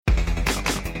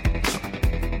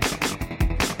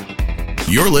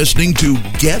You're listening to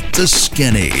Get the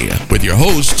Skinny with your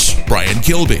hosts, Brian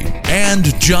Kilby and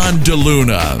John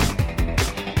DeLuna.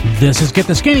 This is Get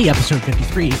the Skinny, episode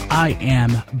 53. I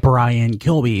am Brian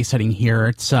Kilby, sitting here.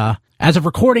 It's, as of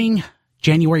recording,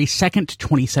 January 2nd,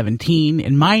 2017,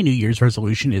 and my New Year's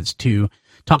resolution is to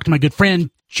talk to my good friend,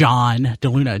 John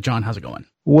DeLuna. John, how's it going?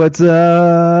 What's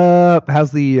up?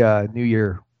 How's the New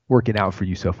Year working out for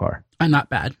you so far? Not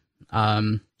bad.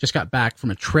 Just got back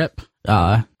from a trip,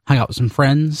 hung out with some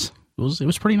friends. It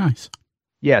was pretty nice.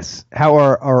 Yes. How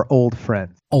are our old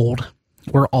friends? Old.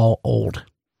 We're all old.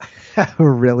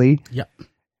 Really? Yep.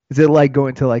 Is it like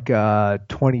going to like a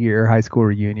 20-year high school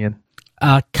reunion?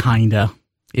 Kinda.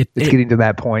 It's getting to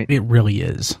that point. It really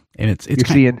is, and it's You're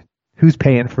seeing who's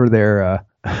paying for their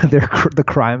the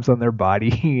crimes on their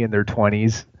body in their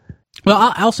 20s.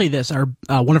 Well, I'll say this: our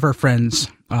one of our friends,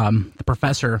 the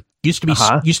professor, used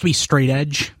to be straight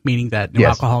edge, meaning that no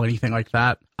alcohol or anything like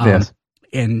that. Yes.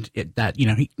 And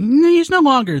he's no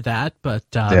longer that, but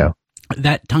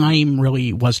that time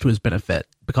really was to his benefit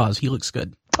because he looks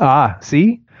good.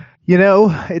 See? You know,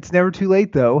 it's never too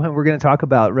late, though, and we're going to talk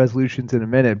about resolutions in a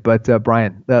minute. But,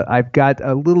 Brian, I've got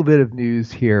a little bit of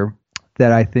news here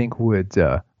that I think would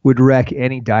wreck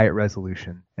any diet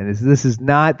resolution. And this is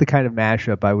not the kind of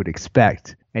mashup I would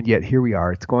expect, and yet here we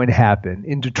are. It's going to happen.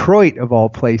 In Detroit, of all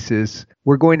places,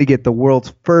 we're going to get the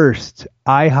world's first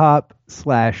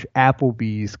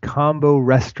IHOP/Applebee's combo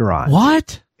restaurant.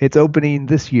 What? It's opening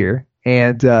this year,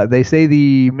 and they say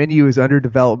the menu is under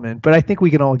development, but I think we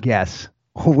can all guess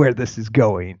where this is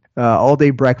going.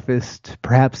 All-day breakfast,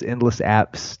 perhaps endless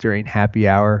apps during happy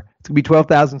hour. It's going to be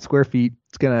 12,000 square feet.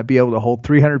 It's going to be able to hold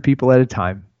 300 people at a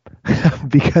time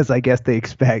because I guess they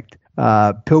expect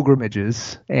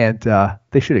pilgrimages, and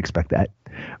they should expect that.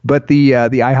 But the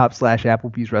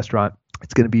IHOP/Applebee's restaurant,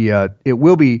 it's going to be it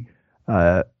will be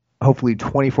hopefully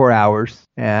 24 hours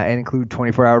and include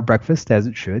 24-hour breakfast, as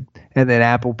it should, and then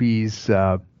Applebee's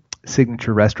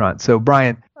signature restaurant. So,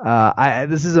 Brian,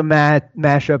 this is a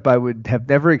mashup I would have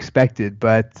never expected,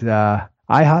 but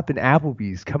IHOP and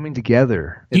Applebee's coming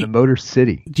together in the Motor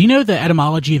City. Do you know the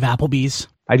etymology of Applebee's?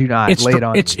 I do not. Lay it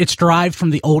on. It's derived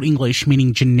from the Old English,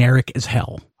 meaning generic as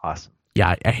hell. Awesome.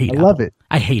 Yeah, I love it.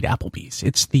 I hate Applebee's.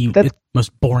 It's the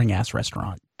most boring ass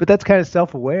restaurant. But that's kind of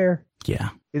self-aware. Yeah.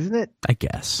 Isn't it? I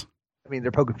guess. I mean,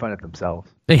 they're poking fun at themselves.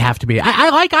 They have to be. I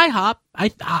like IHOP.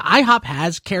 IHOP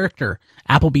has character.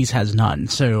 Applebee's has none.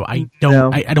 So I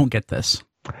don't get this.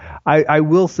 I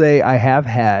will say I have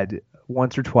had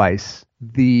once or twice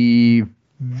the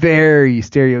very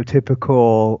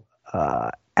stereotypical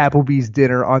Applebee's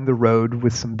dinner on the road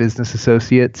with some business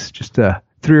associates, just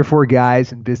 3 or 4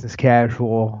 guys in business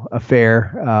casual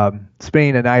affair,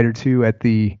 spending a night or two at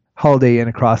the Holiday Inn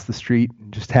across the street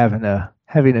and just having a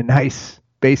nice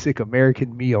basic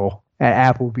American meal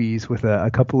at Applebee's with a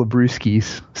couple of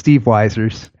brewskis, Steve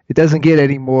Weisers. It doesn't get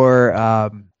any more,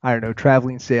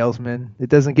 traveling salesman. It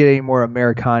doesn't get any more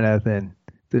Americana than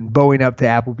bowing up to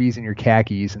Applebee's in your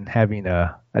khakis and having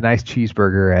a nice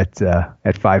cheeseburger at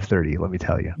 5:30. Let me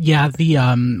tell you. Yeah, the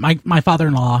my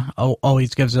father-in-law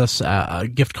always gives us a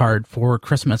gift card for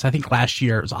Christmas. I think last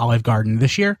year it was Olive Garden.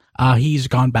 This year, he's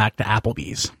gone back to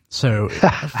Applebee's. So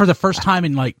for the first time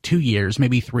in like 2 years,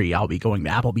 maybe 3, I'll be going to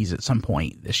Applebee's at some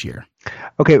point this year.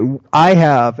 Okay, I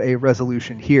have a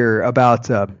resolution here about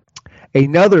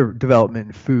another development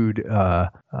in food,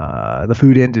 the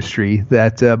food industry,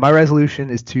 that my resolution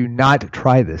is to not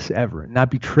try this ever, not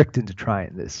be tricked into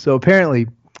trying this. So apparently,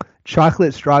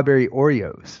 chocolate strawberry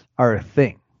Oreos are a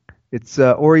thing. It's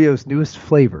Oreo's newest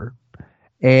flavor,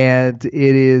 and it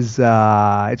is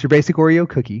it's your basic Oreo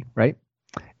cookie, right?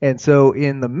 And so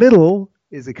in the middle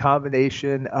is a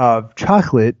combination of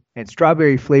chocolate and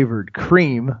strawberry flavored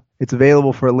cream. It's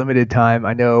available for a limited time.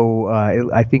 I know.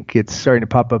 I think it's starting to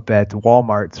pop up at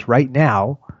Walmart's right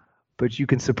now. But you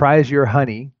can surprise your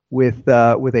honey with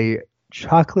a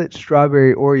chocolate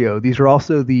strawberry Oreo. These are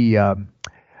also the.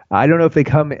 I don't know if they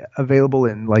come available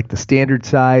in like the standard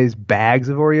size bags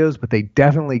of Oreos, but they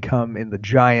definitely come in the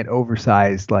giant,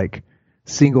 oversized, like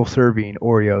single serving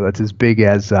Oreo that's as big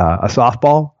as a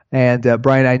softball. And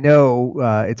Brian, I know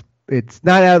it's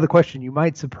not out of the question. You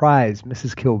might surprise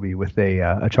Mrs. Kilby with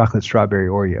a chocolate strawberry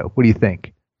Oreo. What do you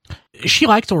think? She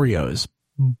likes Oreos,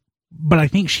 but I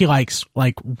think she likes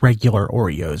like regular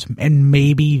Oreos and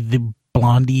maybe the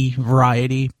Blondie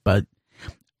variety. But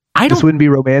This wouldn't be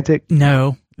romantic?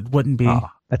 No, it wouldn't be. Oh,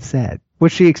 that's sad.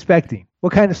 What's she expecting?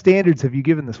 What kind of standards have you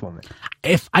given this woman?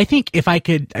 If I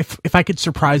could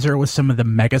surprise her with some of the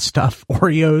mega stuff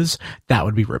Oreos, that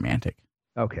would be romantic.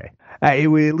 Okay, it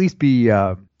would at least be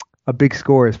a big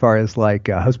score as far as like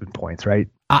husband points, right?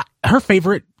 Her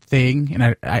favorite thing,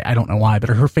 and I don't know why, but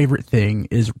her favorite thing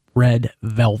is red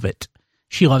velvet.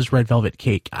 She loves red velvet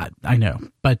cake. I know,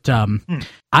 but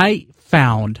I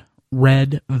found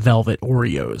red velvet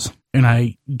Oreos, and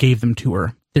I gave them to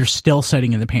her. They're still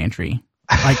sitting in the pantry,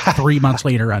 like 3 months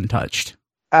later, untouched.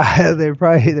 They're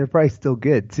probably still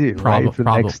good too, right? For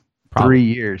the next 3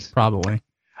 years, probably.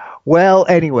 Well,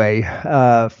 anyway,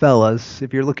 fellas,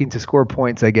 if you're looking to score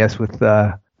points, I guess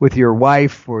with your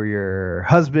wife or your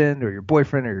husband or your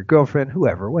boyfriend or your girlfriend,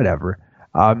 whoever, whatever,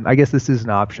 I guess this is an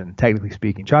option, technically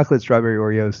speaking. Chocolate strawberry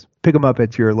Oreos, pick them up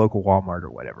at your local Walmart or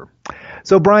whatever.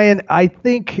 So, Brian, I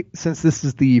think since this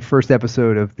is the first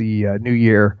episode of the new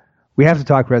year, we have to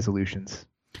talk resolutions.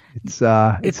 It's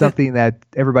something that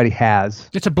everybody has.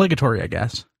 It's obligatory, I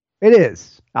guess. It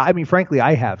is. I mean, frankly,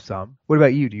 I have some. What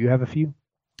about you? Do you have a few?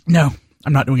 No,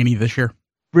 I'm not doing any this year.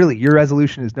 Really? Your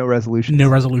resolution is no resolutions? No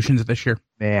resolutions this year.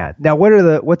 Man. Now,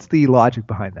 what's the logic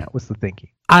behind that? What's the thinking?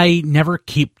 I never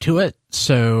keep to it,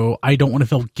 so I don't want to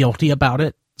feel guilty about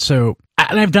it. So,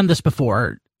 and I've done this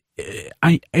before.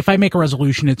 If I make a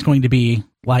resolution, it's going to be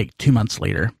like 2 months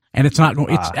later. And it's not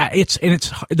going.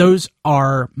 Those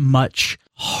are much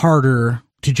harder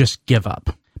to just give up,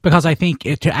 because I think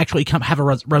to actually have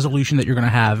a resolution that you're going to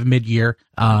have mid-year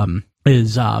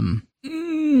is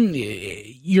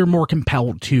you're more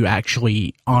compelled to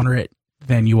actually honor it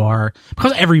than you are,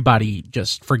 because everybody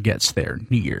just forgets their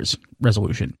New Year's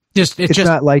resolution. It's just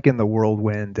not like in the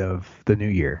whirlwind of the new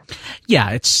year.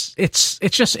 Yeah, it's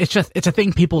a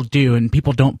thing people do, and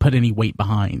people don't put any weight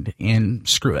behind. And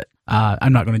screw it,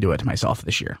 I'm not going to do it to myself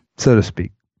this year, so to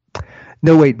speak.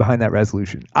 No weight behind that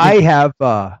resolution. Yeah.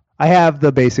 I have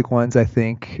the basic ones. I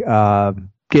think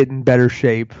get in better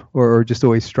shape, or just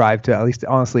always strive to. At least,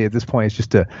 honestly, at this point, it's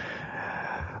just to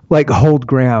like hold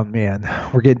ground. Man,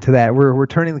 we're getting to that. We're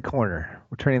turning the corner.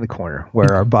 We're turning the corner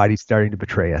where our body's starting to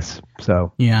betray us.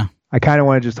 So yeah, I kind of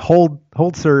want to just hold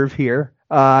serve here.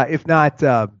 If not,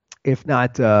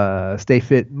 stay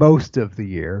fit most of the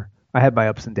year. I have my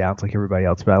ups and downs like everybody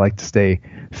else, but I like to stay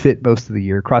fit most of the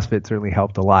year. CrossFit certainly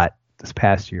helped a lot this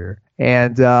past year.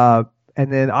 And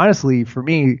then honestly, for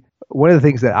me, one of the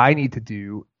things that I need to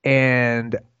do,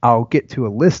 and I'll get to a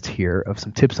list here of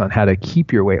some tips on how to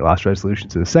keep your weight loss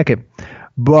resolutions in a second.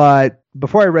 But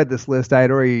before I read this list, I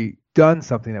had already done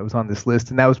something that was on this list,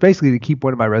 and that was basically to keep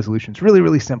one of my resolutions really,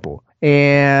 really simple.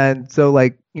 And so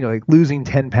like losing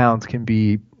 10 pounds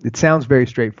it sounds very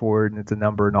straightforward, and it's a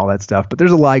number and all that stuff, but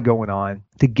there's a lot going on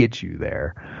to get you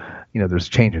there. There's a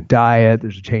change in diet,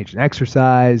 there's a change in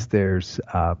exercise, there's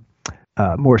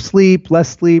more sleep, less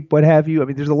sleep, what have you. I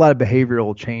mean, there's a lot of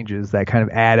behavioral changes that kind of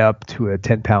add up to a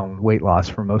 10-pound weight loss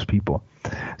for most people.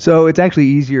 So it's actually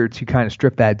easier to kind of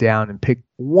strip that down and pick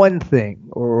one thing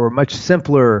or a much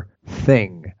simpler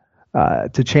thing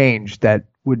to change that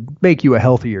would make you a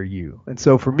healthier you. And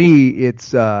so for me,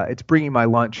 it's bringing my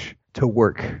lunch to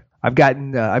work. I've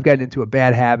gotten into a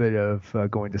bad habit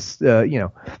of going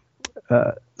to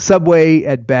Subway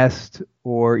at best,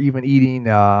 or even eating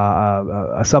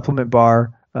a supplement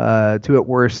bar, to at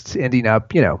worst ending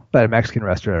up, at a Mexican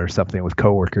restaurant or something with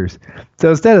coworkers. So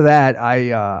instead of that,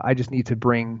 I just need to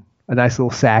bring a nice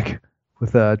little sack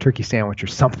with a turkey sandwich or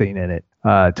something in it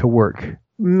to work.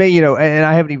 And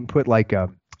I haven't even put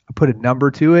put a number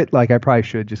to it. Like I probably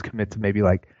should just commit to maybe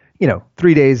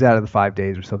 3 days out of the 5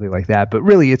 days or something like that. But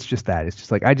really, it's just that. It's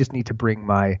just like I just need to bring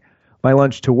my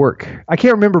lunch to work. I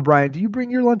can't remember, Brian, do you bring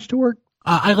your lunch to work?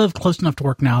 I live close enough to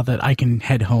work now that I can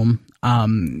head home.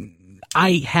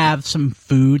 I have some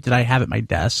food that I have at my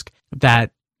desk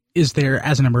that is there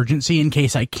as an emergency in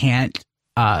case I can't.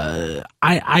 I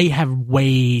have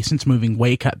since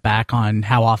moving, cut back on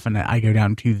how often I go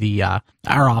down to the,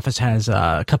 our office has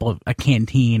a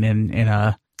canteen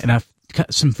and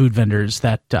some food vendors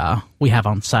that we have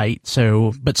on site.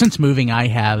 So, but since moving, I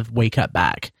have cut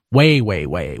back.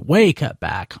 Way cut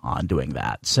back on doing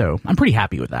that. So I'm pretty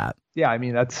happy with that. Yeah, I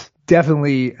mean, that's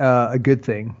definitely a good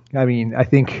thing. I mean, I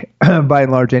think by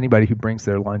and large, anybody who brings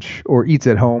their lunch or eats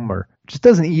at home or just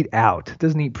doesn't eat out,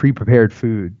 doesn't eat pre-prepared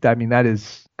food, I mean, that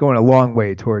is going a long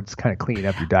way towards kind of cleaning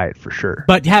up your diet for sure.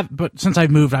 But since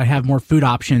I've moved, I have more food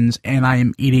options, and I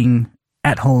am eating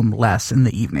at home less in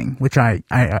the evening, which I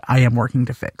am working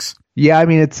to fix. Yeah, I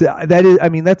mean, that's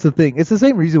the thing. It's the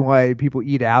same reason why people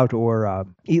eat out or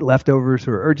eat leftovers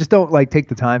or just don't take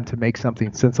the time to make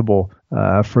something sensible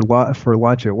for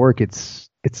lunch at work. It's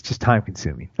just time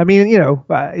consuming. I mean,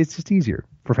 it's just easier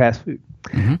for fast food.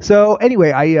 Mm-hmm. So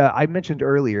anyway, I mentioned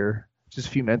earlier, just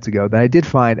a few minutes ago, that I did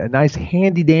find a nice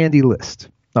handy dandy list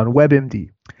on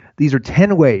WebMD. These are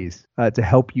 10 ways to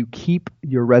help you keep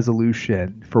your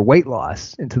resolution for weight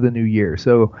loss into the new year.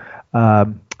 So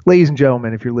ladies and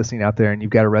gentlemen, if you're listening out there and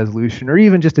you've got a resolution or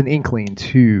even just an inkling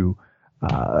to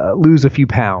lose a few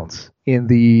pounds in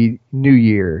the new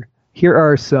year, here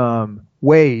are some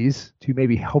ways to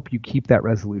maybe help you keep that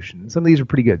resolution. Some of these are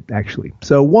pretty good, actually.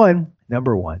 So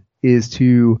number one is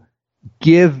to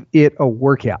give it a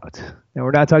workout. Now,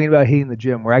 we're not talking about hitting the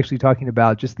gym. We're actually talking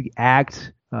about just the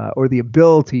act or the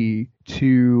ability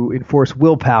to enforce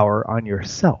willpower on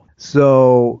yourself.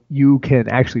 So you can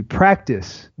actually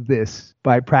practice this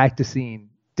by practicing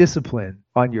discipline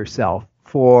on yourself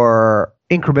for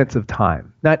increments of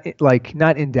time, not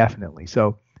indefinitely.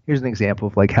 So here's an example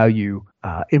of like how you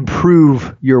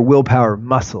improve your willpower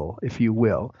muscle, if you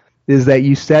will, is that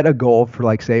you set a goal for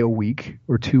like, say, a week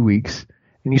or 2 weeks,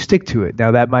 and you stick to it. Now,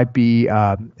 that might be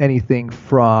anything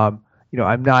from,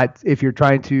 if you're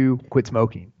trying to quit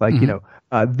smoking, like,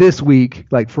 this week,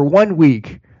 like for 1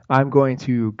 week, I'm going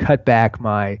to cut back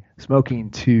my smoking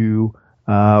to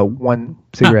 1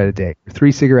 cigarette a day,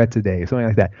 3 cigarettes a day, something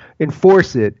like that.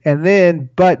 Enforce it, and then,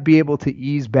 but be able to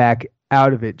ease back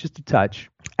out of it just a touch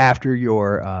after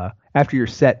your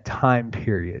set time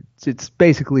period. So it's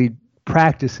basically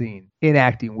practicing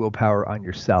enacting willpower on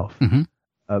yourself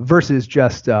versus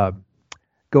just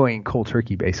going cold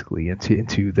turkey, basically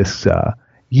into this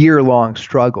year-long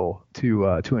struggle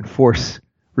to enforce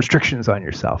restrictions on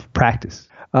yourself. Practice.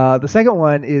 The second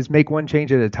one is make one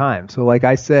change at a time. So like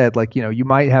I said, you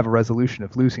might have a resolution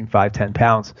of losing 5-10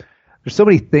 pounds. There's so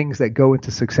many things that go into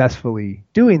successfully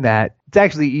doing that. It's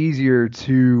actually easier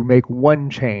to make one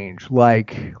change,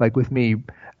 like with me,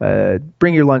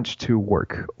 bring your lunch to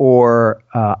work, or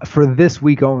for this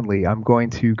week only, I'm going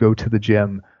to go to the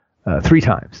gym 3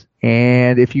 times.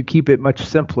 And if you keep it much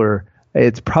simpler,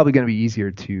 it's probably going to be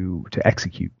easier to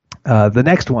execute. The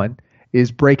next one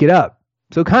is break it up.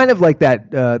 So kind of like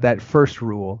that first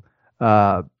rule,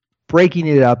 breaking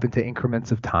it up into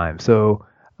increments of time. So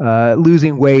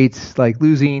losing weight, like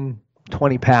losing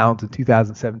 20 pounds in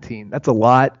 2017, that's a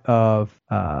lot of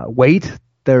weight.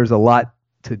 There's a lot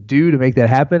to do to make that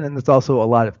happen, and it's also a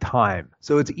lot of time.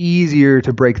 So it's easier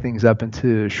to break things up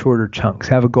into shorter chunks.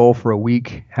 Have a goal for a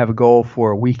week, have a goal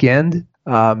for a weekend,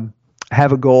 have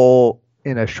a goal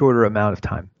in a shorter amount of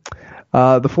time.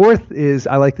 The fourth is,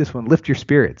 I like this one, lift your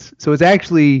spirits. So it's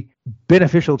actually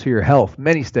beneficial to your health.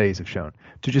 Many studies have shown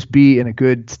to just be in a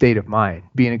good state of mind,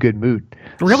 be in a good mood.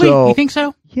 Really? You think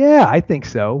so? Yeah, I think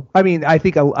so. I mean, I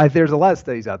think there's a lot of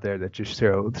studies out there that just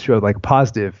show like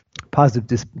positive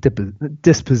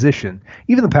disposition.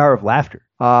 Even the power of laughter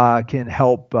can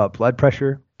help blood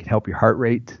pressure, can help your heart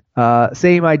rate.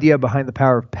 Same idea behind the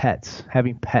power of pets.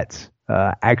 Having pets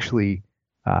actually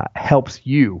helps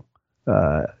you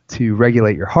to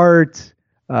regulate your heart,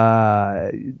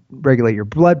 regulate your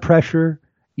blood pressure,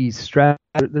 ease stress.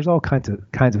 There's all kinds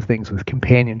of things with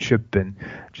companionship and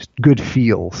just good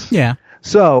feels. Yeah.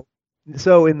 So in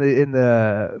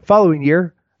the following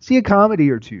year, see a comedy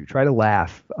or two. Try to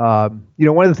laugh. One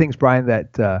of the things, Brian,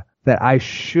 that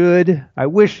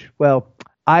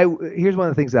here's one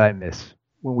of the things that I miss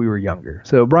when we were younger.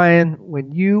 So, Brian,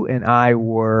 when you and I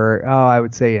were, I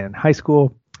would say in high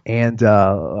school and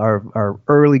our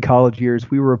early college years,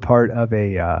 we were a part of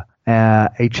a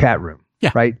chat room.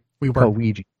 Yeah, right. We were. Called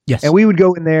Ouija. Yes. And we would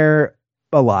go in there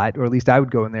a lot, or at least I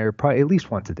would go in there probably at least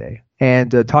once a day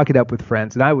and talk it up with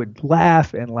friends. And I would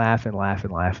laugh and laugh and laugh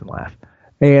and laugh and laugh.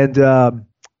 And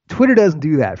Twitter doesn't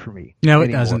do that for me. No, anymore.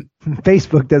 It doesn't.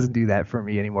 Facebook doesn't do that for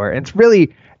me anymore. And it's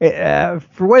really,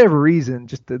 for whatever reason,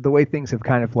 just the way things have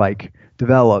kind of like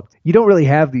developed, you don't really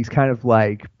have these kind of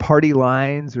like party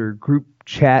lines or group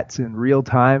chats in real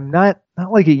time. Not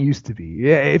like it used to be.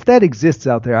 If that exists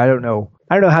out there, I don't know.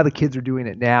 I don't know how the kids are doing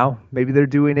it now. Maybe they're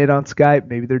doing it on Skype.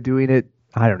 Maybe they're doing it,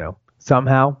 I don't know,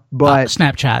 somehow. But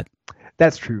Snapchat.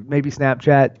 That's true. Maybe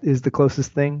Snapchat is the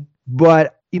closest thing.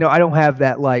 But, I don't have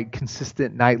that like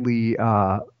consistent nightly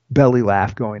belly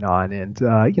laugh going on. And,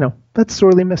 that's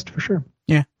sorely missed for sure.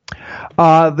 Yeah.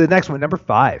 The next one, number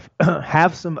 5,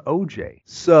 have some OJ.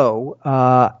 So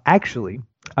actually,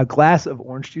 a glass of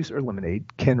orange juice or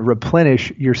lemonade can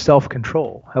replenish your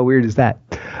self-control. How weird is that?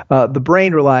 The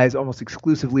brain relies almost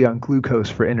exclusively on glucose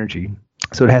for energy,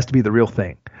 so it has to be the real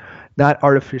thing, not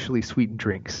artificially sweetened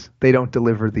drinks. They don't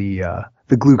deliver the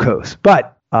glucose.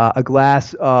 But a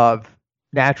glass of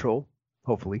natural,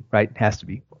 hopefully, right, has to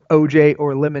be, OJ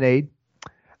or lemonade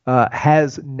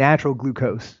has natural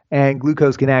glucose, and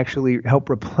glucose can actually help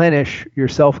replenish your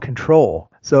self-control.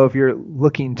 So if you're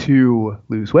looking to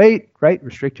lose weight, right,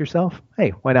 restrict yourself,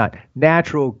 hey, why not?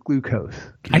 Natural glucose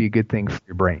can be a good thing for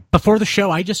your brain. Before the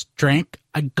show, I just drank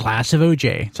a glass of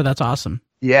OJ, so that's awesome.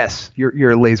 Yes,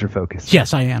 you're laser focused.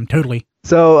 Yes, I am, totally.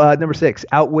 So number 6,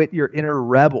 outwit your inner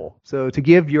rebel. So to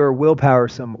give your willpower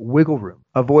some wiggle room,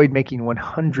 avoid making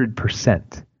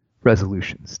 100%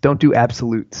 resolutions. Don't do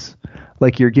absolutes,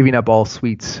 like you're giving up all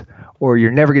sweets, or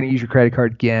you're never going to use your credit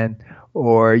card again,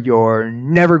 or you're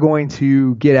never going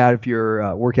to get out of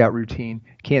your workout routine.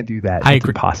 Can't do that. I It's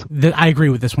agree. impossible. I agree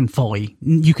with this one fully.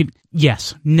 You could,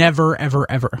 yes, never, ever,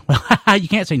 ever. Well, you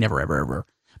can't say never, ever, ever.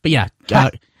 But yeah,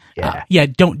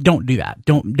 don't do that.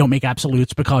 Don't make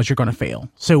absolutes because you're going to fail.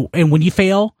 So, and when you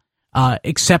fail,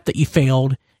 accept that you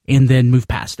failed and then move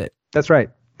past it. That's right.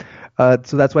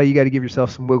 So that's why you got to give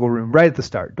yourself some wiggle room right at the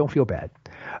start. Don't feel bad.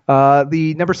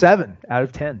 The number 7 out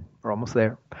of 10. We're almost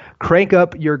there. Crank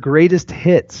up your greatest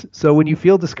hits. So when you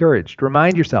feel discouraged,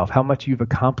 remind yourself how much you've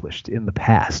accomplished in the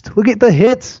past. Look at the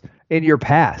hits in your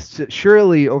past.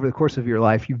 Surely over the course of your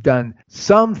life, you've done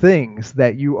some things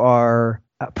that you are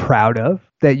proud of,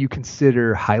 that you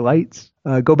consider highlights.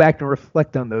 Go back and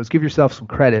reflect on those. Give yourself some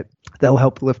credit. That'll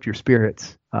help lift your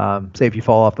spirits. Say if you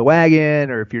fall off the wagon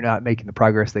or if you're not making the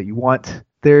progress that you want,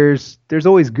 there's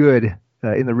always good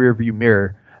in the rearview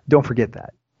mirror. Don't forget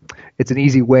that. It's an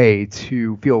easy way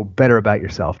to feel better about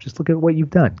yourself. Just look at what you've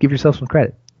done. Give yourself some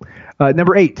credit.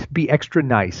 Number 8, be extra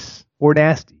nice or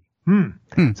nasty.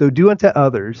 So do unto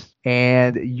others,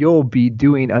 and you'll be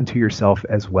doing unto yourself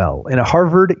as well. In a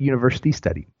Harvard University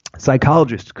study,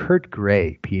 psychologist Kurt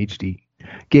Gray, PhD,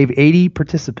 gave 80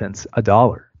 participants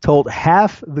 $1, told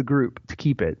half the group to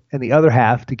keep it, and the other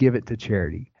half to give it to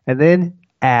charity, and then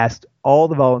asked all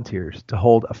the volunteers to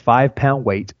hold a 5-pound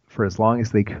weight for as long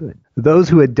as they could. Those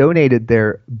who had donated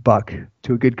their buck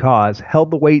to a good cause held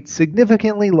the weight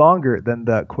significantly longer than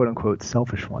the quote-unquote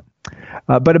selfish one.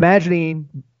 But imagining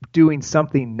doing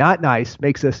something not nice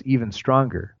makes us even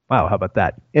stronger. Wow, how about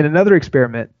that? In another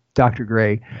experiment, Dr.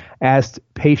 Gray asked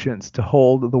patients to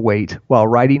hold the weight while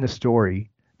writing a story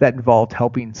that involved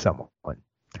helping someone,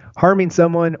 harming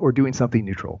someone, or doing something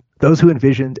neutral. Those who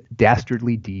envisioned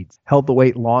dastardly deeds held the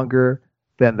weight longer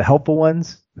than the helpful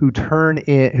ones, who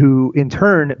in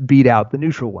turn beat out the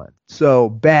neutral ones. So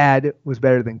bad was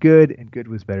better than good, and good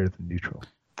was better than neutral.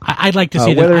 I'd like to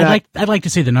see I'd like to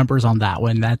see the numbers on that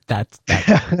one. That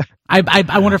I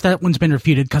wonder if that one's been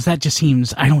refuted, because that just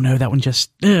seems, I don't know, that one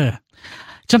just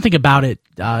something about it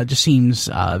just seems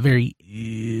very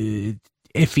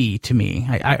iffy to me.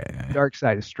 Dark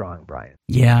side is strong, Brian.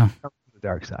 Yeah. Come to the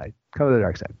dark side. Come to the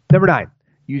dark side. Number 9,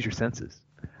 use your senses.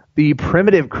 The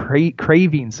primitive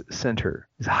cravings center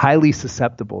is highly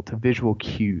susceptible to visual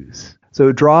cues.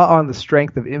 So draw on the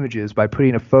strength of images by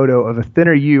putting a photo of a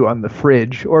thinner you on the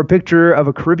fridge, or a picture of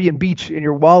a Caribbean beach in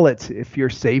your wallet if you're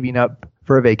saving up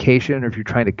for a vacation, or if you're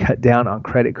trying to cut down on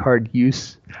credit card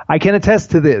use. I can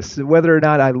attest to this, whether or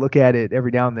not I look at it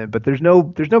every now and then, but there's no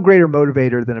greater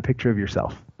motivator than a picture of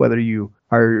yourself. Whether you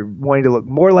are wanting to look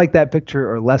more like that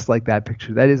picture or less like that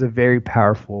picture, that is a very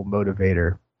powerful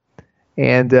motivator.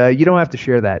 And you don't have to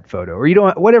share that photo, or you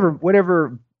don't,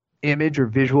 whatever image or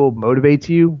visual motivates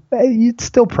you, it's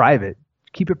still private.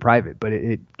 Keep it private, but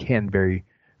it can very,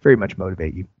 very much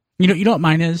motivate you. You know what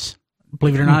mine is?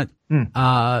 Believe it or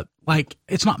not. Like,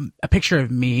 it's not a picture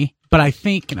of me, but I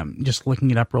think, and I'm just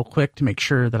looking it up real quick to make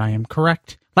sure that I am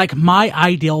correct. Like, my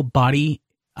ideal body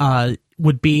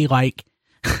would be like,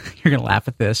 you're gonna laugh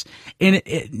at this, and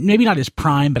it maybe not his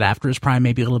prime, but after his prime,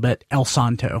 maybe a little bit El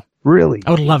Santo. Really?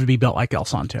 I would love to be built like El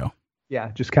Santo.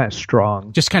 Yeah, just kind of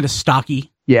strong. Just kind of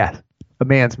stocky. Yeah, a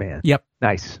man's man. Yep.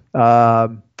 Nice.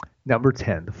 Number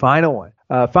 10, the final one.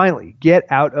 Finally, get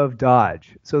out of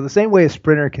dodge. So the same way a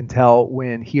sprinter can tell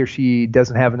when he or she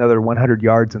doesn't have another 100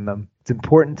 yards in them, it's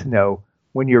important to know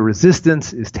when your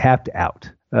resistance is tapped out.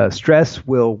 Stress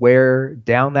will wear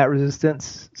down that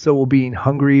resistance, so will being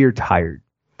hungry or tired.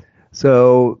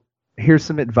 So here's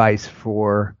some advice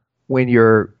for when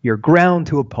you're ground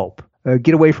to a pulp.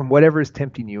 Get away from whatever is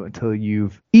tempting you until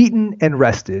you've eaten and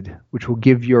rested, which will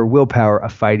give your willpower a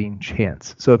fighting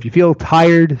chance. So if you feel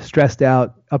tired, stressed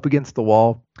out, up against the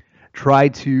wall, try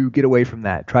to get away from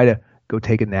that. Try to go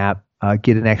take a nap,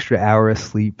 get an extra hour of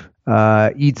sleep,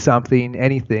 eat something,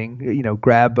 anything,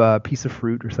 grab a piece of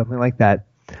fruit or something like that,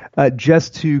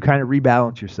 just to kind of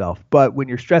rebalance yourself. But when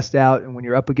you're stressed out and when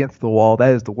you're up against the wall,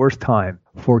 that is the worst time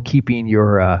for keeping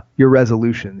your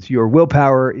resolutions. Your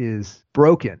willpower is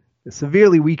broken. It's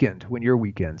severely weakened when you're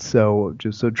weakened. So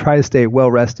try to stay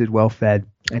well rested, well fed.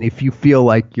 And if you feel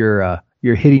like you're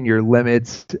hitting your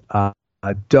limits,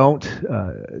 don't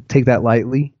take that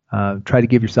lightly. Try to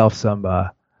give yourself some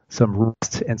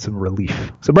rest and some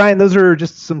relief. So Brian, those are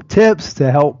just some tips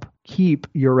to help keep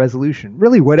your resolution.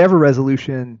 Really, whatever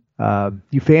resolution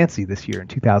you fancy this year in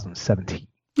 2017.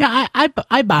 Yeah,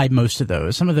 I buy most of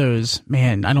those. Some of those,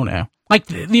 man, I don't know. Like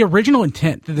the original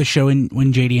intent of the show, when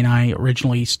JD and I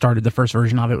originally started the first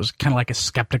version of it, was kind of like a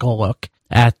skeptical look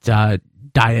at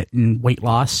diet and weight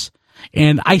loss.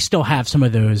 And I still have some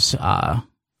of those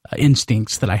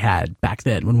instincts that I had back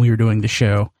then when we were doing the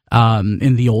show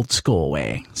in the old school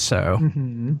way. So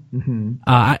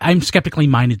I'm skeptically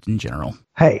minded in general.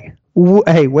 Hey,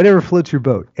 whatever floats your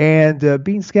boat. And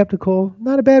being skeptical,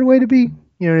 not a bad way to be.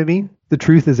 You know what I mean? The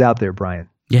truth is out there, Brian.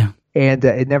 Yeah. And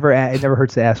it never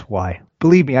hurts to ask why.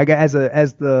 Believe me, I got as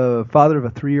the father of a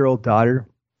 3-year-old daughter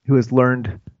who has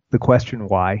learned the question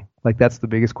why. Like that's the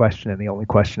biggest question and the only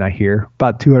question I hear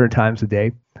about 200 times a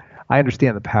day. I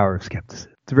understand the power of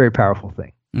skepticism. It's a very powerful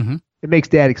thing. Mm-hmm. It makes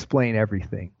Dad explain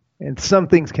everything, and some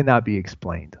things cannot be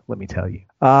explained. Let me tell you,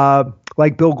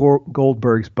 like Bill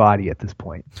Goldberg's body at this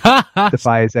point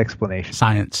defies explanation.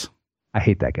 Science. I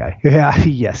hate that guy. Yeah.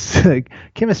 Yes.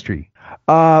 Chemistry.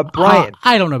 Brian.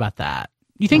 I don't know about that.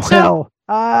 You think so?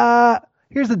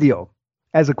 Here's the deal.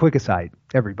 As a quick aside,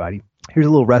 everybody, here's a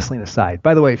little wrestling aside.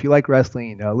 By the way, if you like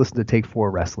wrestling, listen to Take 4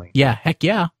 Wrestling. Yeah, heck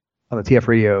yeah. On the TF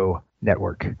Radio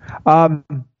Network.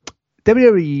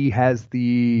 WWE has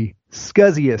the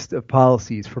scuzziest of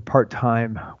policies for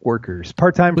part-time workers.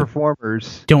 Part-time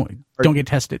performers don't get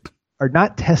tested. Are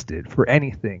not tested for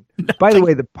anything. By the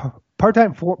way, the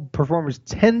part-time performers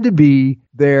tend to be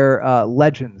their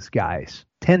legends guys.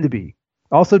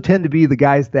 Also tend to be the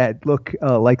guys that look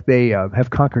like they have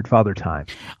conquered Father Time.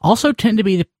 Also tend to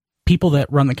be the people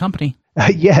that run the company.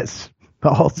 Yes.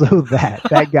 Also that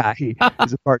guy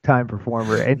is a part-time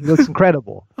performer, and he looks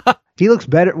incredible. He looks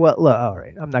better. Well, look, all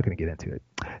right. I'm not going to get into it.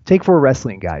 Take 4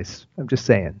 Wrestling, guys. I'm just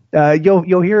saying.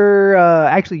 You'll hear.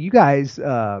 Actually, you guys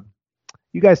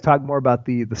talk more about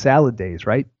the salad days,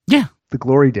 right? Yeah. The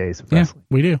glory days of wrestling.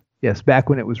 Yeah, we do. Yes, back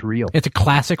when it was real. It's a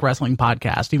classic wrestling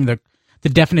podcast. Even the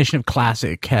definition of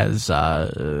classic has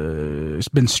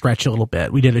been stretched a little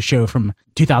bit. We did a show from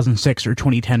 2006 or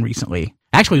 2010 recently.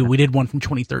 Actually, we did one from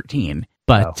 2013,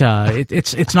 but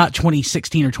it's not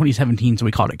 2016 or 2017, so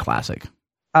we called it classic.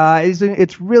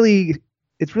 It's really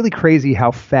crazy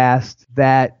how fast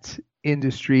that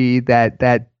industry,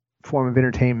 that form of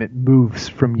entertainment moves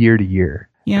from year to year.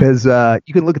 Because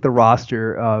you can look at the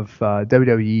roster of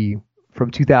WWE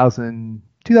from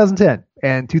 2010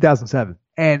 and 2007,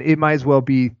 and it might as well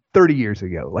be 30 years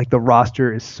ago. Like the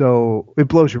roster is it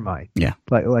blows your mind. Yeah.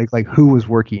 Like who was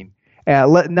working.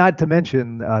 Not to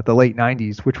mention the late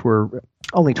 90s, which were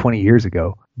only 20 years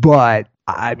ago. But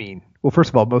I mean, well, first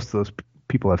of all, most of those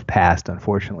people have passed,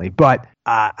 unfortunately. But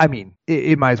I mean,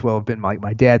 it might as well have been like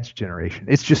my dad's generation.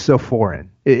 It's just so foreign.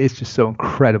 It's just so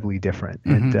incredibly different.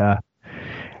 Mm-hmm.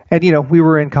 And you know, we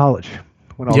were in college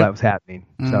when all that was happening.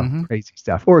 So crazy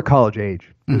stuff. Or college age.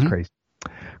 It was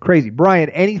crazy. Brian,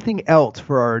 anything else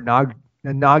for our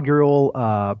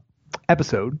inaugural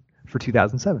episode for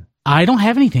 2007? I don't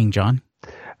have anything, John.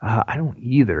 I don't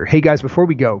either. Hey, guys, before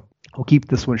we go, we'll keep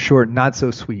this one short, not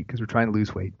so sweet, because we're trying to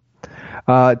lose weight.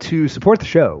 To support the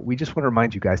show, we just want to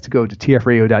remind you guys to go to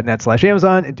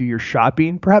tfradio.net/Amazon and do your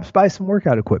shopping. Perhaps buy some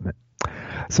workout equipment,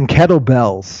 some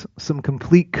kettlebells, some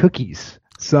complete cookies,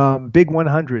 some big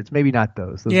 100s. Maybe not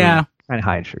those. Those are kind of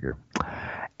high in sugar.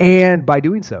 And by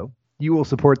doing so, you will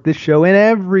support this show and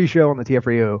every show on the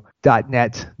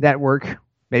tfradio.net network.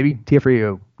 Maybe TF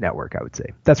Radio Network, I would say.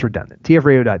 That's redundant.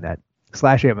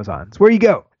 tfradio.net/Amazon. It's where you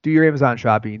go. Do your Amazon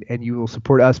shopping, and you will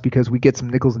support us because we get some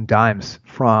nickels and dimes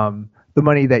from the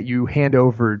money that you hand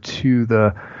over to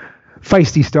the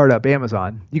feisty startup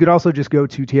Amazon. You could also just go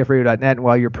to tfradio.net, and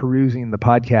while you're perusing the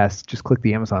podcast, just click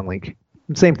the Amazon link.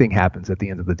 The same thing happens at the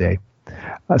end of the day.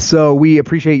 So we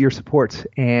appreciate your support.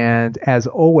 And as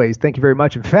always, thank you very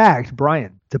much. In fact,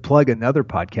 Brian, to plug another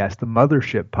podcast, the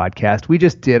Mothership Podcast, we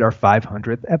just did our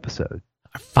 500th episode.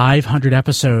 500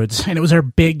 episodes, and it was our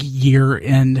big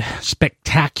year-end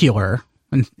spectacular.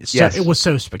 And it was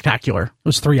so spectacular. It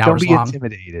was 3 hours long. Don't be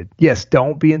intimidated. Yes,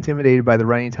 don't be intimidated by the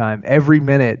running time. Every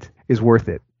minute is worth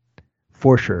it,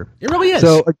 for sure. It really is.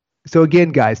 So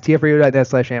again, guys,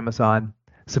 tfradio.net/Amazon.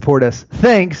 Support us.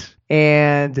 Thanks,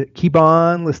 and keep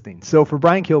on listening. So for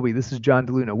Brian Kilby, this is John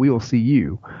DeLuna. We will see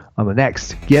you on the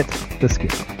next Get the Skinny.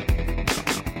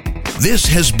 This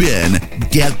has been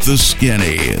Get the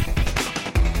Skinny.